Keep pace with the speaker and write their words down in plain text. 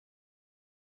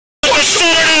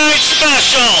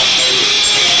special.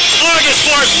 August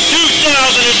 4th,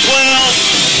 2012.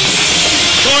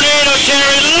 Tornado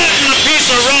Terry letting a piece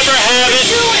of rubber have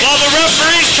it while the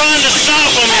referee's trying to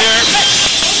stop him here.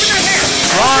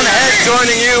 Ron Hed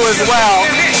joining you as well.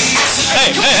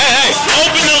 Hey, hey, hey, hey,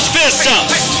 open those fists up.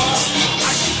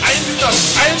 I didn't do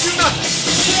nothing. I didn't do nothing.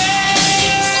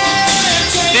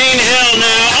 Dean Hill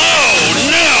now. Oh,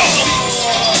 no.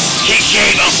 He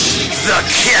gave him The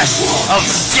kiss of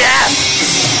death.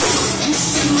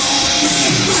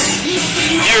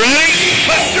 You ready?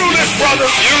 Let's do this, brother.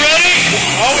 You ready?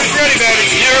 Always ready, baby.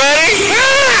 You ready?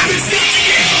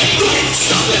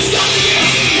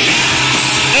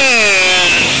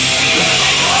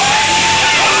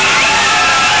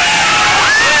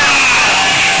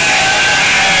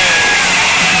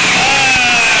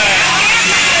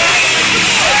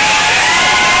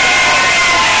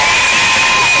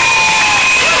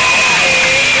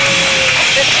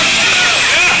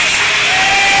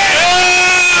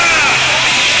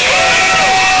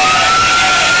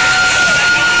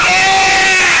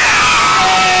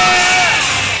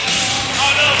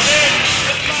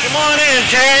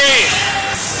 Terry!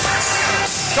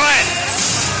 Go ahead!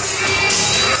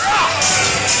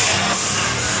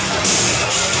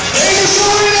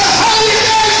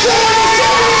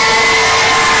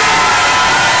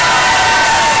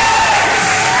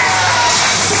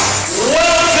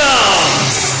 Welcome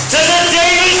to the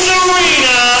Davis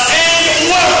Arena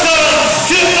and welcome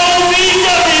to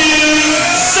OVW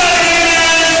Saturday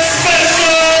Night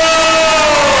Special!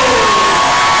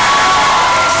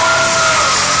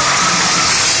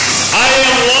 I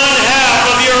am one half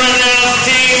of your announced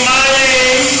team. My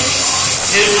name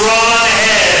is Ron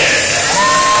Hed.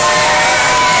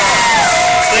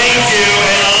 Thank you,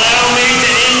 and allow me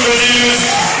to introduce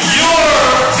your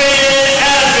favorite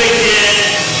advocate,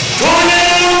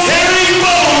 Tornado Terry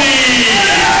Boddie.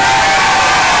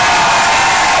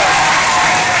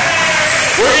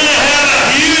 We're going to have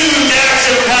a huge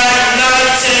action-packed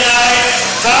night tonight,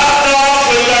 topped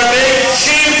off with our big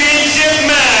championship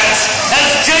match as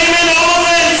Jamin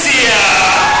Olivencia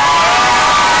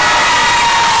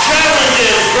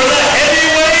challenges for the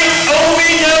heavyweight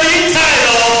OVW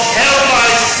title held by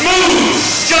Spade.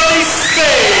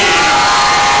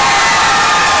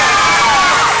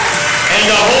 And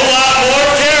a whole lot more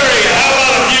Terry. How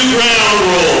about a few ground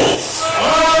rules?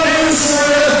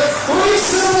 Three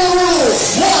simple rules.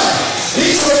 One,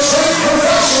 these are trained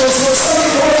professionals who are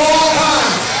studying for a long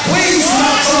time. Please do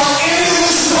not draw any of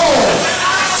this forward.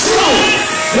 Two,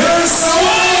 there is no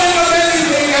line of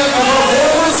anything at the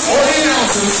performers or the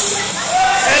announcers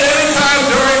at any time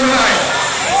during the night.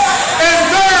 And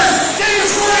third,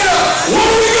 Davis Arena, what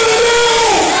are we going to do?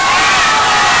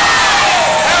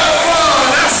 Have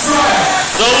fun, that's right.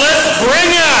 So let's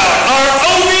bring out our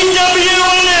OVW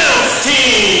announce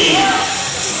team.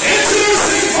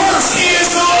 Introducing first, he is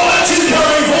the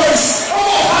legendary voice of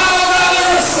Ohio Valley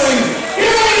Wrestling.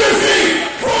 Get on your feet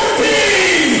for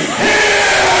Dean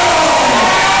Hill!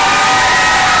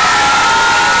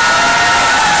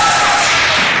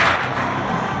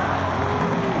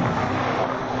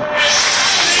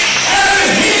 And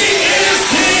he is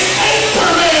the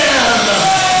Anchorman!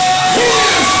 He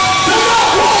is the not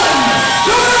one,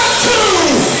 the not two,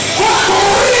 but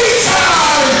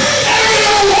three-time Emmy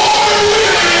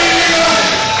Award-winning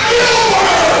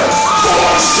Gilbert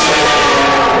Forsyth!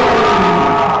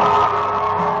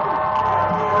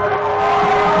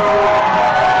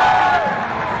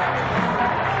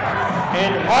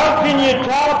 And how can you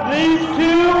top these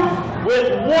two with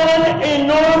one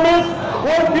enormous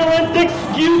corpulent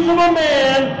excuse of a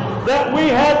man that we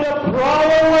had to pry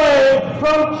away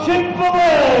from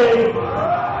Chick-fil-A,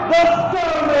 the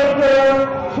Star Maker,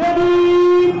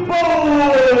 Terry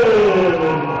Boddie.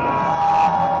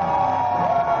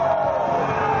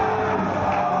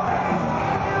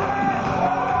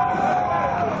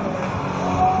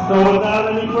 So without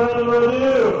any further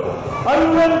ado, are you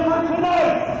ready for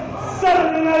tonight's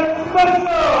Saturday Night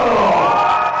Special?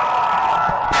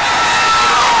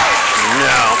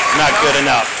 No, not good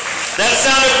enough. That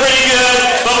sounded pretty good,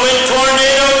 but when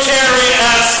Tornado Terry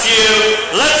asks you,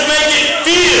 let's make it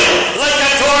feel like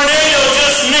a tornado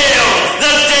just nailed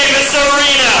the Davis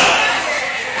Arena.